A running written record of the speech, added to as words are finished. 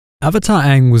Avatar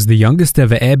Aang was the youngest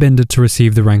ever airbender to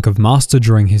receive the rank of Master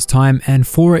during his time, and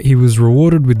for it he was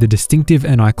rewarded with the distinctive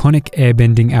and iconic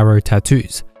airbending arrow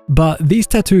tattoos. But these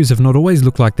tattoos have not always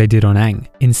looked like they did on Aang.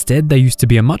 Instead, they used to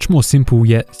be a much more simple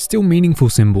yet still meaningful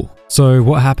symbol. So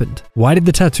what happened? Why did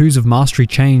the tattoos of mastery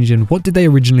change, and what did they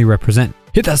originally represent?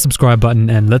 Hit that subscribe button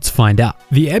and let's find out.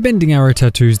 The airbending arrow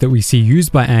tattoos that we see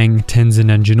used by Aang,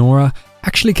 Tenzin and Jinora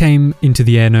actually came into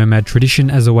the Air Nomad tradition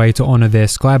as a way to honor their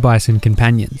sky bison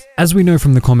companions. As we know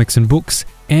from the comics and books,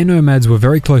 Air Nomads were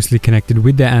very closely connected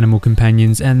with their animal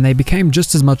companions, and they became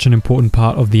just as much an important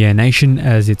part of the Air Nation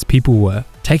as its people were,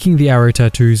 taking the arrow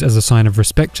tattoos as a sign of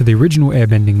respect to the original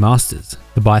airbending masters,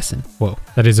 the bison. Well,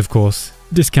 that is of course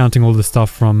discounting all the stuff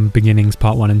from Beginnings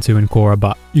Part 1 and 2 in Korra,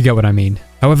 but you get what I mean.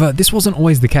 However, this wasn't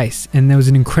always the case, and there was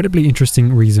an incredibly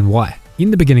interesting reason why.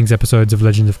 In the Beginnings episodes of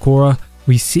Legend of Korra,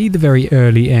 we see the very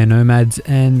early Air Nomads,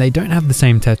 and they don't have the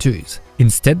same tattoos.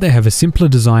 Instead, they have a simpler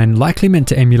design likely meant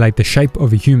to emulate the shape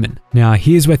of a human. Now,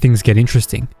 here's where things get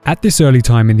interesting. At this early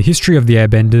time in the history of the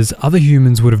airbenders, other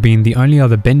humans would have been the only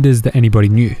other benders that anybody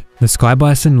knew. The sky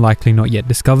bison likely not yet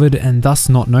discovered and thus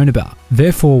not known about.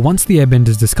 Therefore, once the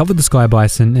airbenders discovered the sky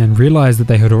bison and realized that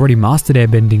they had already mastered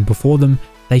airbending before them,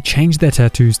 they changed their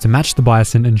tattoos to match the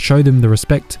bison and show them the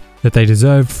respect that they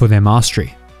deserved for their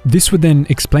mastery. This would then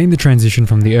explain the transition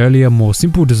from the earlier, more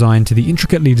simple design to the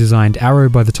intricately designed arrow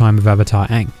by the time of Avatar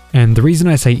Aang. And the reason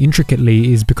I say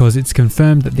intricately is because it's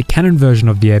confirmed that the canon version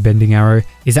of the airbending arrow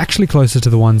is actually closer to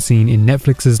the one seen in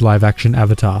Netflix's live-action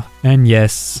Avatar. And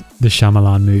yes, the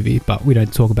Shyamalan movie, but we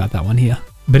don't talk about that one here.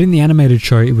 But in the animated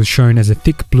show, it was shown as a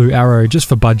thick blue arrow just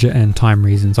for budget and time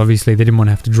reasons. Obviously, they didn't want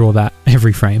to have to draw that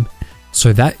every frame.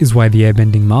 So that is why the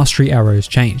airbending mastery arrows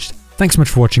changed. Thanks so much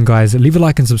for watching, guys. Leave a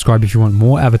like and subscribe if you want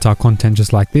more Avatar content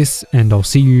just like this, and I'll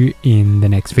see you in the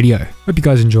next video. Hope you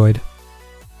guys enjoyed.